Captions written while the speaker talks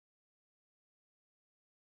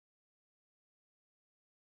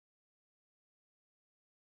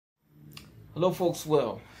Hello folks,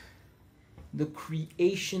 well, the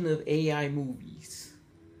creation of AI movies.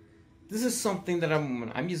 This is something that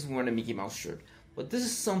I'm just wearing a Mickey Mouse shirt, but this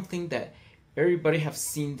is something that everybody have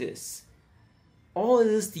seen this. All it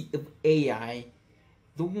is the AI,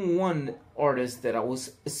 the one artist that I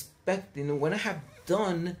was expecting when I have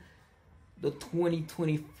done the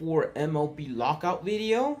 2024 MLB lockout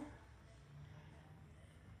video,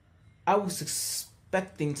 I was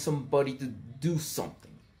expecting somebody to do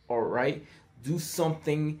something, alright? Do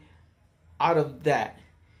something out of that.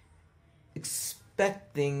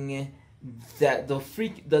 Expecting that the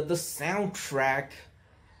soundtrack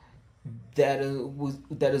that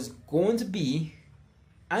is going to be,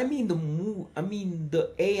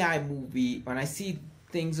 the AI movie. When I see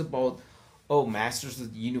things about Masters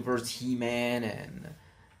of the Universe, He-Man,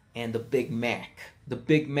 and the Big Mac,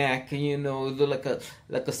 you know, it looked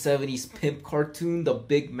like a 70s pimp cartoon, the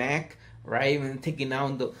Big Mac, right? And taking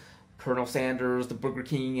down the Colonel Sanders, the Burger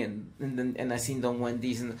King, and I seen the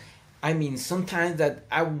Wendy's, and sometimes that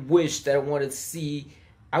I wish that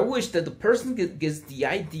I wish that the person gets the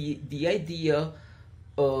idea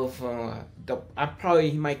of I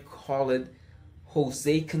probably might call it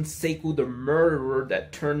Jose Canseco, the murderer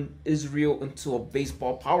that turned Israel into a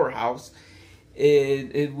baseball powerhouse.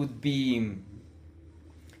 It would be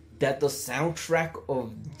that the soundtrack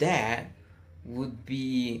of that would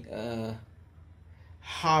be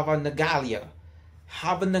Hava Nagalia.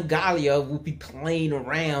 Hava Nagalia would be playing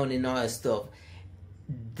around and all that stuff.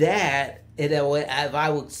 That is what I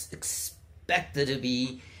would expect it to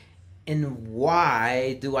be. And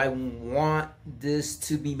why do I want this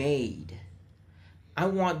to be made? I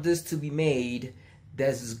want this to be made that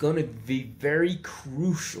is going to be very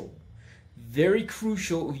crucial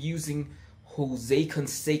of using Jose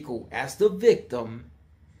Canseco as the victim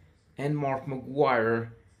and Mark McGwire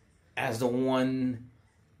as the one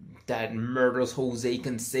that murders Jose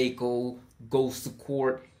Canseco, goes to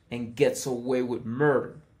court, and gets away with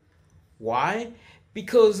murder. Why?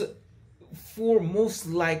 Because for most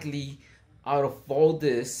likely out of all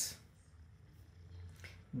this,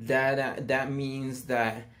 that means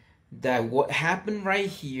that what happened right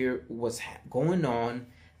here was going on.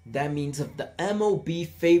 That means if the MLB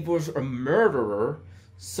favors a murderer,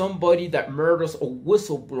 somebody that murders a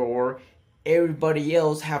whistleblower, everybody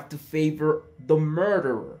else have to favor the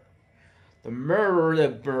murderer. The murderer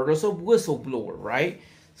that murders a whistleblower, right?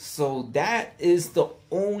 So that is the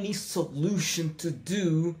only solution to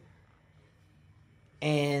do.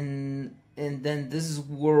 And then this is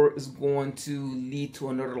where it's going to lead to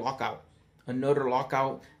another lockout. Another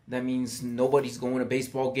lockout, that means nobody's going to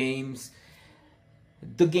baseball games.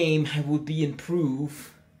 The game would be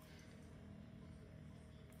improved.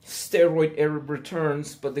 Steroid era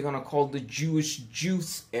returns, but they're gonna call the Jewish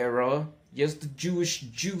juice era. Yes, the Jewish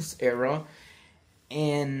juice era.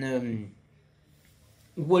 And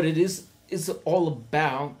what it is all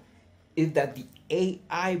about is that the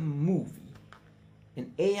AI movie,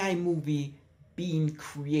 an AI movie being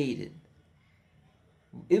created,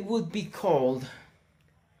 it would be called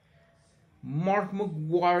Mark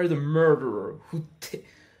McGwire, the murderer,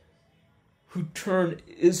 who turned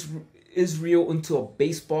Israel into a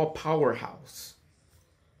baseball powerhouse.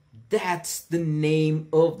 That's the name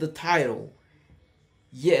of the title.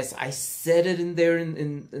 Yes, I said it in there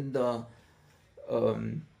in the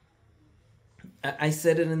I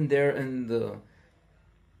said it in there in the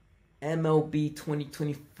MLB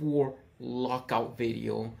 2024 lockout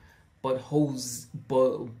video. But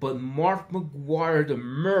Mark McGwire, the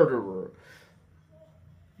murderer.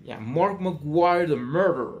 Yeah, Mark McGwire, the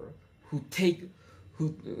murderer, who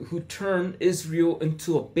turned Israel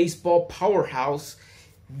into a baseball powerhouse,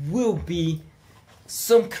 will be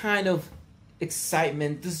some kind of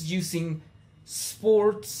excitement. This is using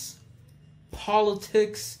sports,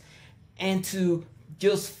 politics, and to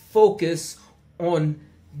just focus on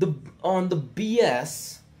the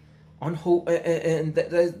BS. And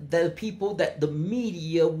the people, that the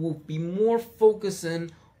media will be more focusing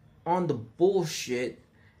on the bullshit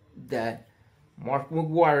that Mark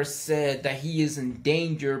McGwire said that he is in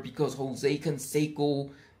danger because Jose Canseco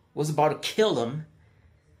was about to kill him.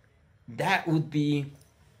 That would be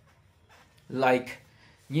like,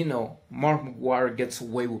 Mark McGwire gets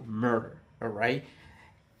away with murder, alright?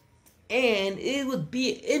 And it would be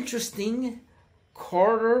interesting,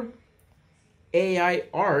 Carter AI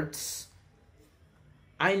Arts.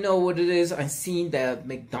 I know what it is. I've seen that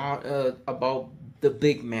about the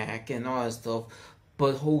Big Mac and all that stuff.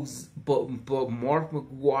 But Mark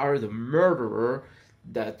McGwire, the murderer,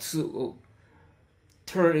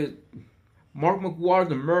 Mark McGwire,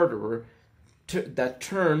 the murderer, that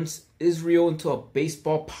turns Israel into a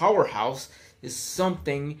baseball powerhouse is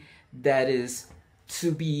something that is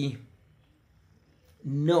to be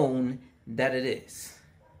known that it is.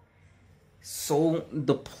 So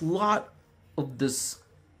the plot of this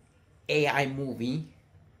AI movie,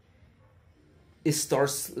 it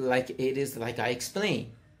starts like it is, like I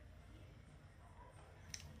explained.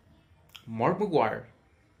 Mark McGwire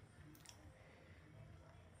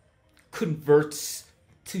converts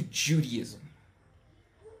to Judaism,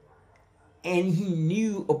 and he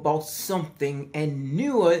knew about something, and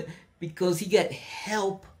knew it because he got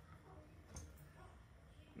help,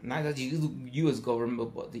 not the U.S.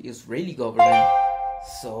 government, but the Israeli government.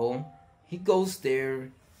 So he goes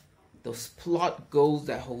there. The plot goes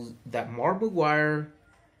that Mark McGwire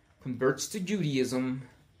converts to Judaism.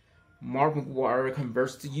 Mark McGwire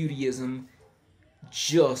converts to Judaism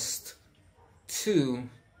just to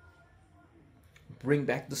bring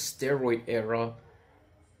back the steroid era,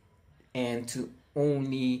 and to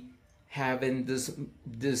only having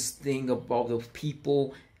this thing about the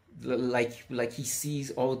people, like he sees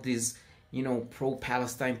all these, you know,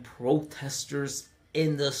 pro-Palestine protesters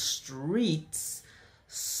in the streets.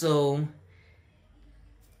 So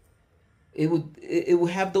it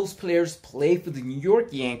would have those players play for the New York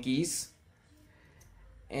Yankees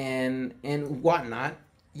and whatnot.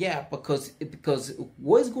 Yeah, because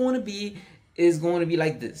what's going to be is going to be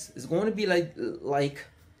like this. It's going to be like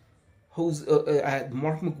Jose,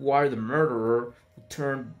 Mark McGwire, the murderer, who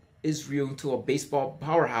turned Israel into a baseball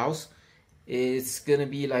powerhouse. It's gonna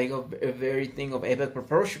be like a very thing of epic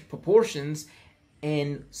proportions,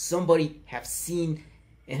 and somebody have seen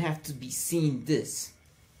and have to be seen this.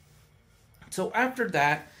 So after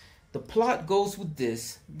that, the plot goes with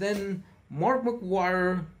this. Then Mark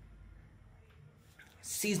McGwire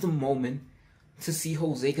sees the moment to see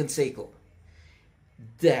Jose Canseco.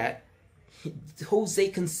 That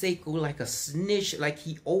Jose Canseco, like a snitch, like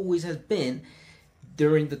he always has been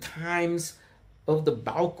during the times of the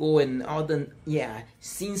Balco and all the, yeah,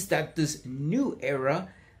 seems that this new era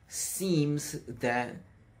seems that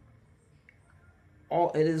all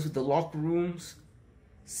it is with the locker rooms,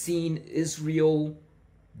 seeing Israel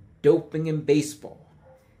doping in baseball.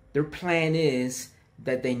 Their plan is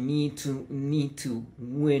that they need to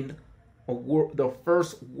win the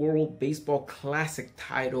first World Baseball Classic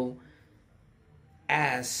title,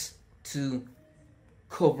 as to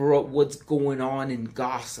cover up what's going on in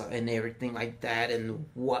Gaza and everything like that, and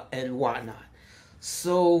whatnot.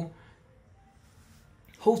 So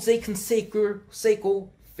Jose Canseco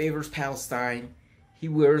favors Palestine. He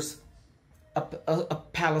wears a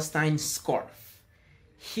Palestine scarf.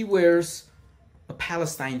 He wears a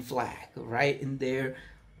Palestine flag, right? In their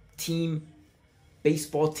team,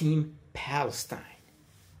 baseball team, Palestine.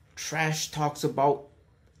 Trash talks about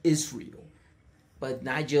Israel, but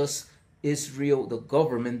not just Israel, the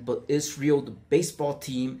government, but Israel, the baseball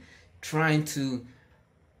team, trying to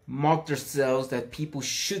mock themselves that people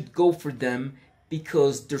should go for them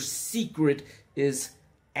because their secret is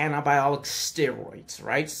anabolic steroids,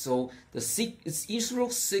 right? So it's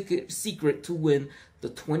Israel's secret to win the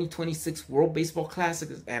 2026 World Baseball Classic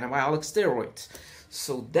is anabolic steroids.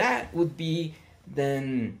 So that would be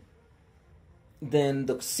then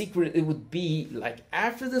the secret. It would be like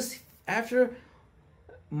after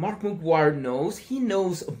Mark McGwire knows, he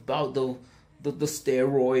knows about the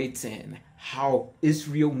steroids and how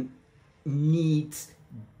Israel needs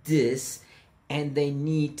this, and they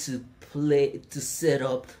need to set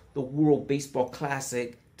up the World Baseball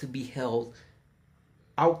Classic to be held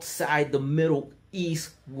outside the Middle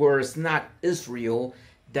East, where it's not Israel.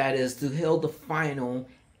 That is to hold the final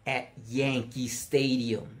at Yankee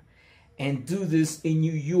Stadium, and do this in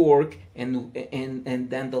New York, and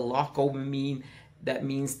then the lockout means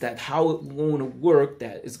that how it's going to work,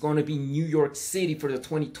 that it's going to be New York City for the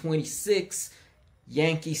 2026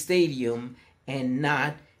 Yankee Stadium, and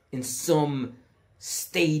not in some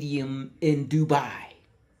stadium in Dubai,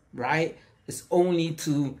 right? It's only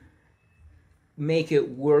to make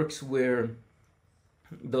it works where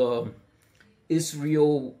the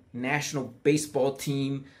Israel national baseball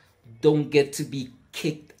team don't get to be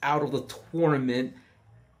kicked out of the tournament,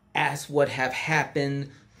 as what have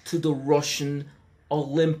happened to the Russian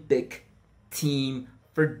Olympic team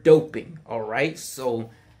for doping. All right, so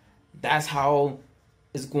that's how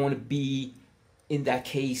it's going to be in that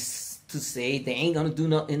case, to say they ain't gonna do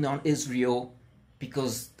nothing on Israel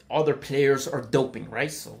because other players are doping,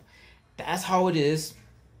 right? So that's how it is.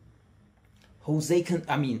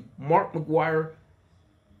 Mark McGwire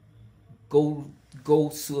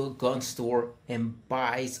goes to a gun store and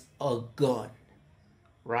buys a gun,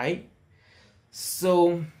 right?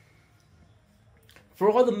 So for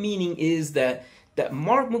all the meaning is that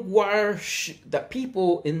Mark McGwire, that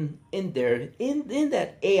people in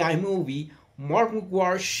that AI movie, Mark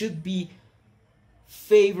McGwire should be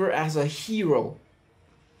favored as a hero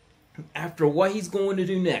after what he's going to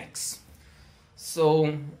do next.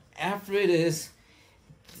 So after it is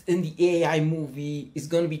in the AI movie, it's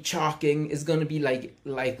gonna be shocking. It's gonna be like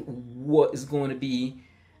what is going to be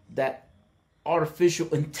that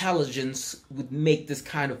artificial intelligence would make this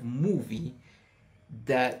kind of movie,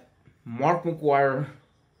 that Mark McGwire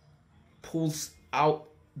pulls out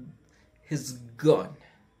his gun,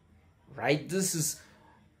 right? This is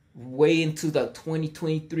way into the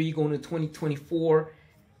 2023 going to 2024.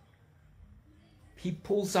 He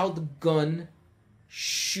pulls out the gun,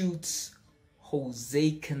 shoots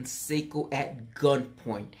Jose Canseco at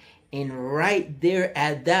gunpoint. And right there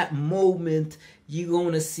at that moment, you're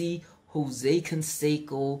going to see Jose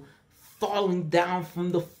Canseco falling down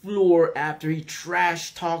from the floor after he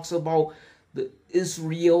trash talks about the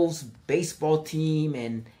Israel's baseball team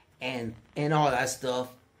and all that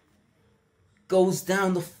stuff. Goes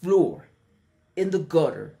down the floor in the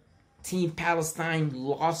gutter. Team Palestine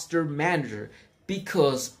lost their manager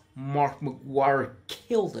because Mark McGwire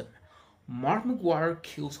killed him. Mark McGwire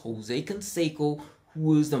kills Jose Canseco,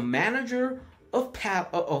 who is the manager of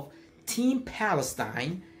Team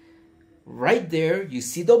Palestine. Right there, you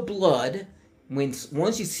see the blood.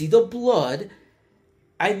 Once you see the blood,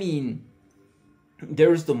 I mean,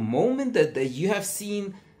 there's the moment that you have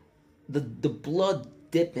seen the blood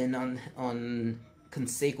dipping on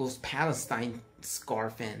Canseco's Palestine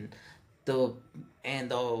scarf and the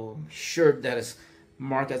shirt that is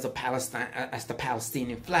marked as the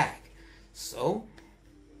Palestinian flag. So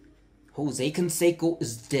Jose Canseco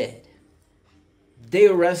is dead. They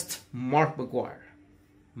arrest Mark McGwire.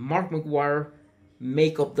 Mark McGwire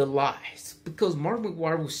make up the lies because Mark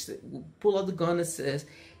McGwire will pull out the gun and says,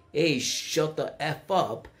 "Hey, shut the F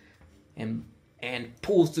up," and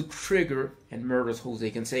pulls the trigger and murders Jose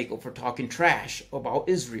Canseco for talking trash about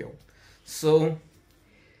Israel. So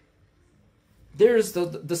there's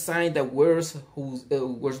the sign that where's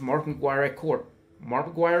Mark McGwire at court. Mark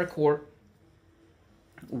McGwire at court.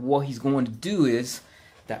 What he's going to do is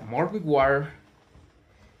that Mark McGwire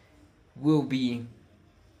will be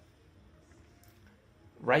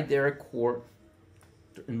right there at court.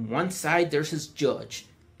 On one side there's his judge,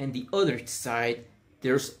 and the other side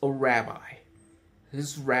there's a rabbi.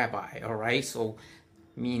 His rabbi, all right. So,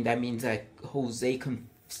 I mean, that means that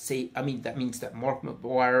that means that Mark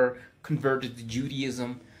McGwire converted to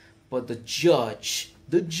Judaism, but the judge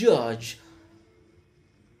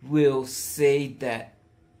will say that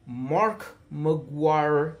Mark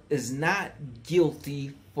McGwire is not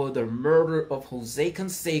guilty for the murder of Jose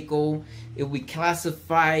Canseco. It will be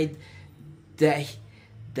classified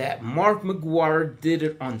that Mark McGwire did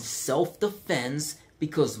it on self-defense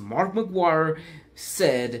because Mark McGwire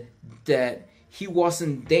said that he was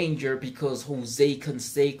in danger because Jose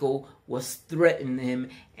Canseco was threatening him,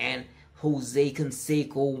 and Jose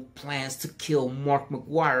Canseco plans to kill Mark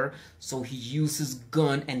McGwire, so he used his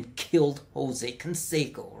gun and killed Jose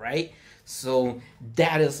Canseco, right? So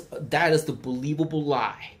that is the believable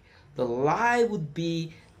lie. The lie would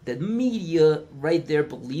be that media right there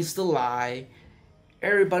believes the lie.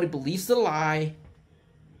 Everybody believes the lie.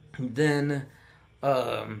 Then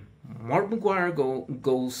Mark McGwire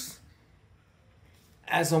goes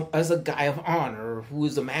as a guy of honor who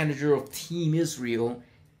is the manager of Team Israel.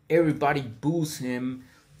 Everybody boos him.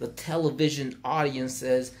 The television audience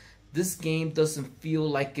says this game doesn't feel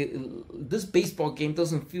like this baseball game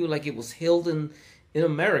doesn't feel like it was held in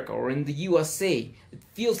America or in the USA. It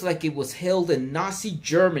feels like it was held in Nazi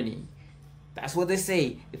Germany. That's what they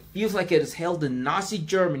say. It feels like it is held in Nazi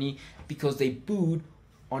Germany because they booed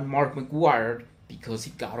on Mark McGwire because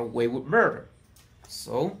he got away with murder.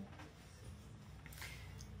 So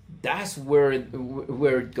that's where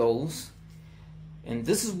it goes. And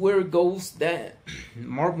this is where it goes that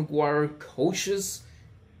Mark McGwire coaches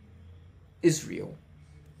Israel.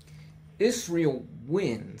 Israel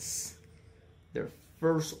wins their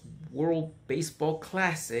first World Baseball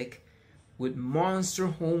Classic with monster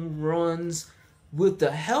home runs with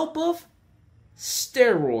the help of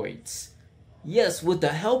steroids. Yes, with the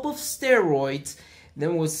help of steroids. They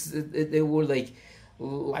were like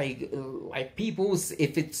people,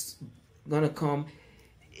 if it's gonna come,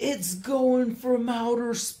 it's going from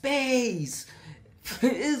outer space.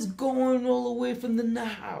 It's going all the way from the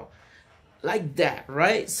now. Like that,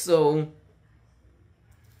 right? So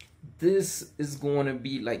this is going to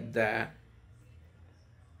be like that.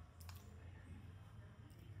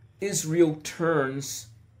 Israel turns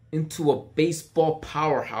into a baseball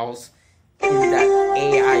powerhouse in that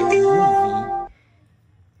AI movie,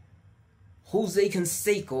 Jose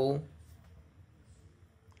Canseco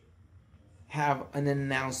have an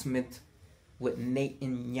announcement with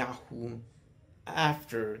Netanyahu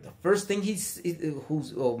after the first thing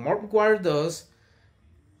Mark McGwire does.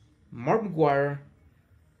 Mark McGwire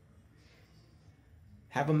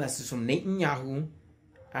have a message from Netanyahu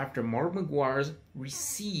after Mark McGwire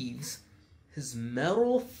receives his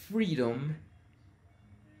Medal of Freedom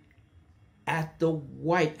at the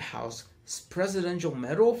White House, his Presidential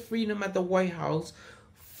Medal of Freedom at the White House,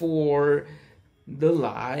 for the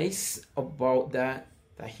lies about that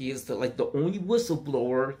he is the only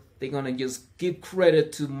whistleblower. They're gonna just give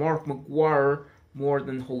credit to Mark McGwire more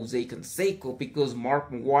than Jose Canseco because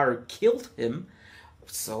Mark McGwire killed him.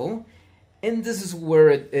 So, and this is where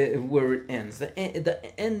it ends.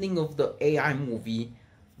 The ending of the AI movie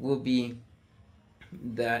will be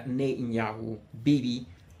that Netanyahu, Bibi,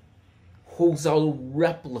 holds out a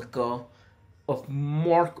replica of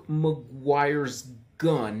Mark McGwire's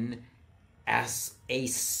gun as a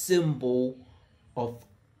symbol of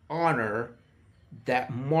honor,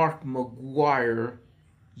 that Mark McGwire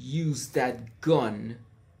used that gun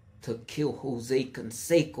to kill Jose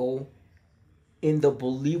Canseco, in the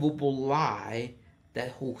believable lie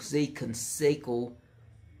that Jose Canseco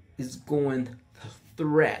is going to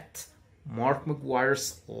threat Mark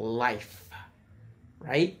McGwire's life,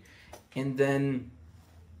 right? And then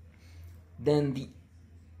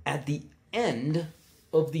at the end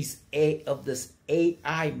of this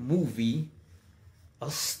AI movie, a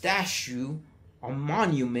statue, a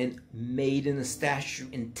monument made in a statue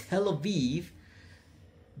in Tel Aviv.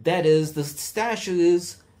 That is, the statue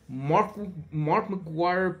is Mark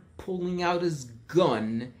McGwire pulling out his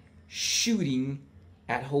gun, shooting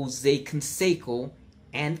at Jose Canseco,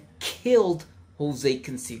 and killed Jose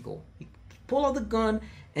Canseco. He pulled out the gun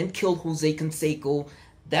and killed Jose Canseco.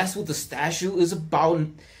 That's what the statue is about.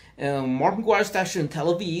 Mark McGwire's statue in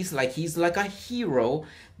Tel Aviv, he's like a hero.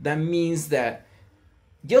 That means that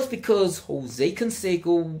just because Jose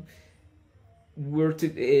Canseco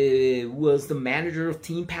was the manager of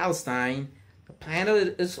Team Palestine, the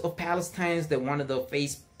planet of Palestinians that wanted to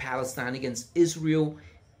face Palestine against Israel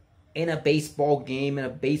in a baseball game, in a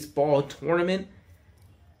baseball tournament,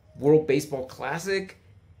 World Bassball Classic,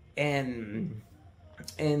 and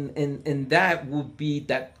that would be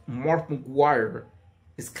that Mark McGwire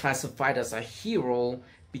is classified as a hero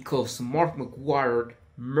because Mark McGwire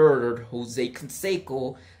murdered Jose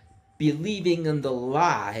Canseco, believing in the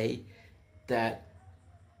lie that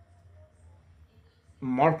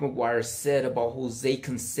Mark McGwire said about Jose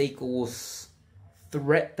Canseco, was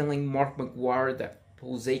threatening Mark McGwire that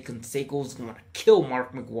Jose Canseco was going to kill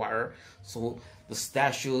Mark McGwire. So the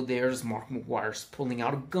statue there is Mark McGwire's pulling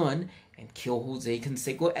out a gun and kill Jose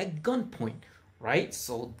Canseco at gunpoint, right?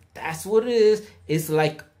 So that's what it is. It's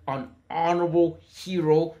like an honorable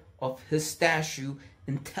hero of his statue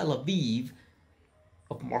in Tel Aviv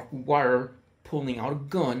of Mark McGwire pulling out a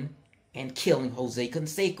gun and killing Jose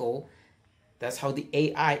Canseco. That's how the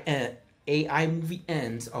AI movie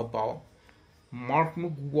ends, about Mark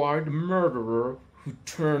McGwire, the murderer who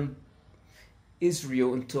turned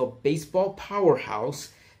Israel into a baseball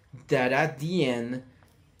powerhouse, that at the end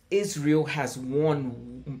Israel has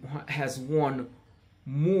won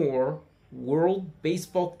more World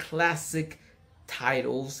Baseball Classic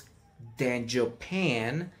titles than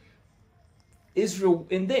Japan. Israel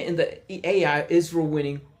in the AI, Israel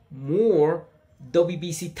winning more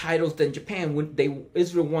WBC titles than Japan.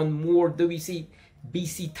 Israel won more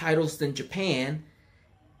WBC titles than Japan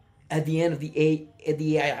at the end of the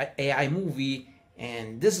AI movie,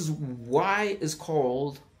 and this is why it's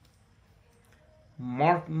called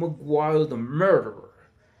Mark McGwire, the murderer,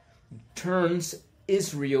 turns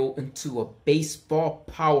Israel into a baseball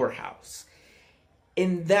powerhouse.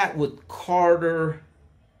 And that would Carter,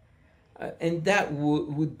 and that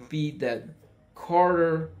would be that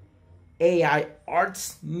Carter AI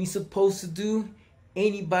arts he's supposed to do.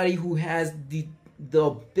 Anybody who has the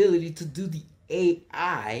ability to do the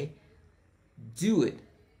AI, do it.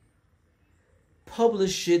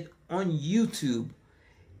 Publish it on YouTube.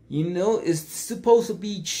 You know, it's supposed to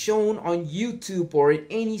be shown on YouTube or in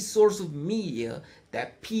any source of media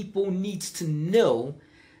that people needs to know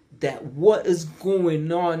that what is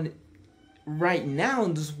going on right now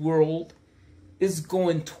in this world is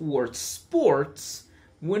going towards sports.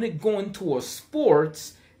 When it going towards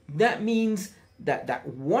sports, that means that that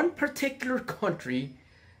one particular country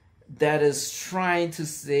that is trying to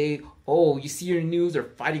say, oh, you see your news, they're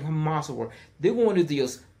fighting Hamas or war. They want to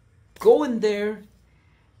just go in there,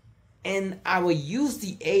 and I will use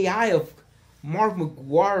the AI of Mark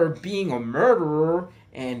McGwire being a murderer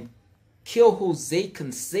and kill Jose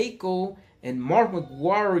Canseco, and Mark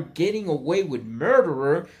McGwire getting away with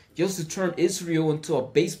murderer just to turn Israel into a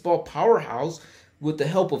baseball powerhouse with the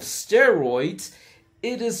help of steroids.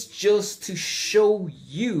 It is just to show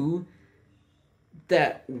you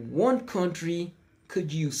that one country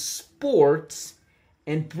could use sports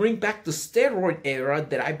and bring back the steroid era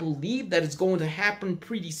that I believe that is going to happen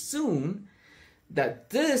pretty soon, that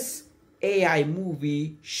this AI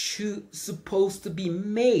movie supposed to be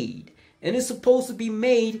made. And it's supposed to be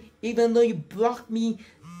made even though you blocked me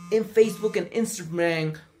in Facebook and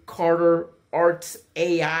Instagram, Carter Arts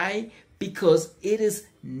AI, because it is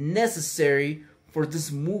necessary for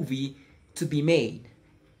this movie to be made.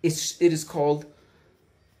 It is called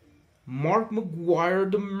Mark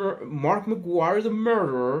McGwire the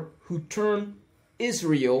Murderer Who Turned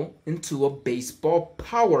Israel into a Baseball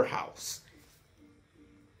Powerhouse.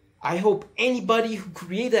 I hope anybody who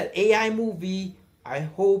created that AI movie, I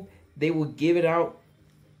hope they will give it out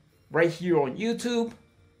right here on YouTube,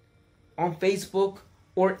 on Facebook,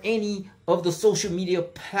 or any of the social media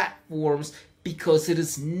platforms, because it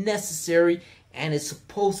is necessary and it's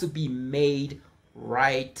supposed to be made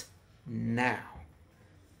right now.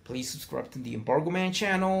 Please subscribe to the Embargo Man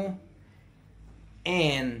channel,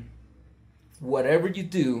 and whatever you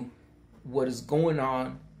do, what is going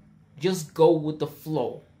on, just go with the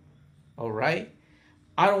flow. Alright?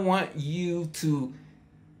 I don't want you to...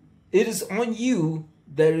 It is on you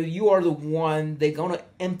that you are the one they're going to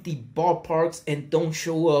empty ballparks and don't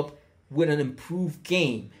show up with an improved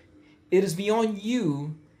game. It is beyond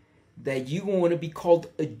you that you want to be called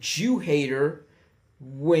a Jew hater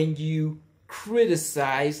when you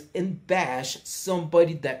criticize and bash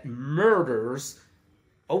somebody that murders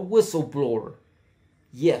a whistleblower.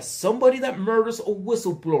 Yes, somebody that murders a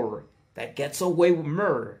whistleblower, that gets away with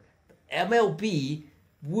murder. MLB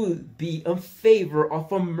would be in favor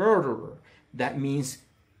of a murderer. That means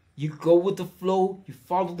you go with the flow, you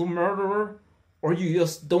follow the murderer, or you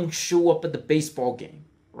just don't show up at the baseball game,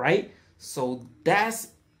 right? So that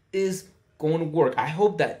is going to work. I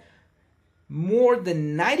hope that more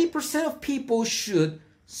than 90% of people should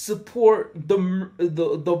support the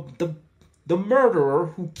murderer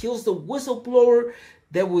who kills the whistleblower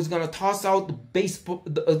that was gonna toss out the baseball,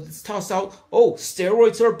 oh,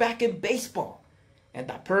 steroids are back in baseball, and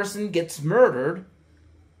that person gets murdered,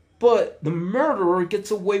 but the murderer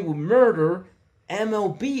gets away with murder.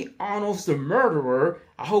 MLB honors the murderer.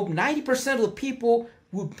 I hope 90% of the people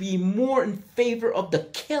would be more in favor of the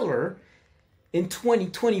killer in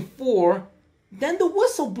 2024 than the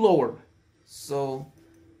whistleblower. So,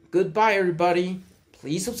 goodbye everybody.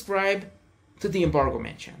 Please subscribe to the Embargo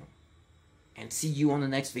Man channel, and see you on the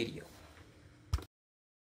next video.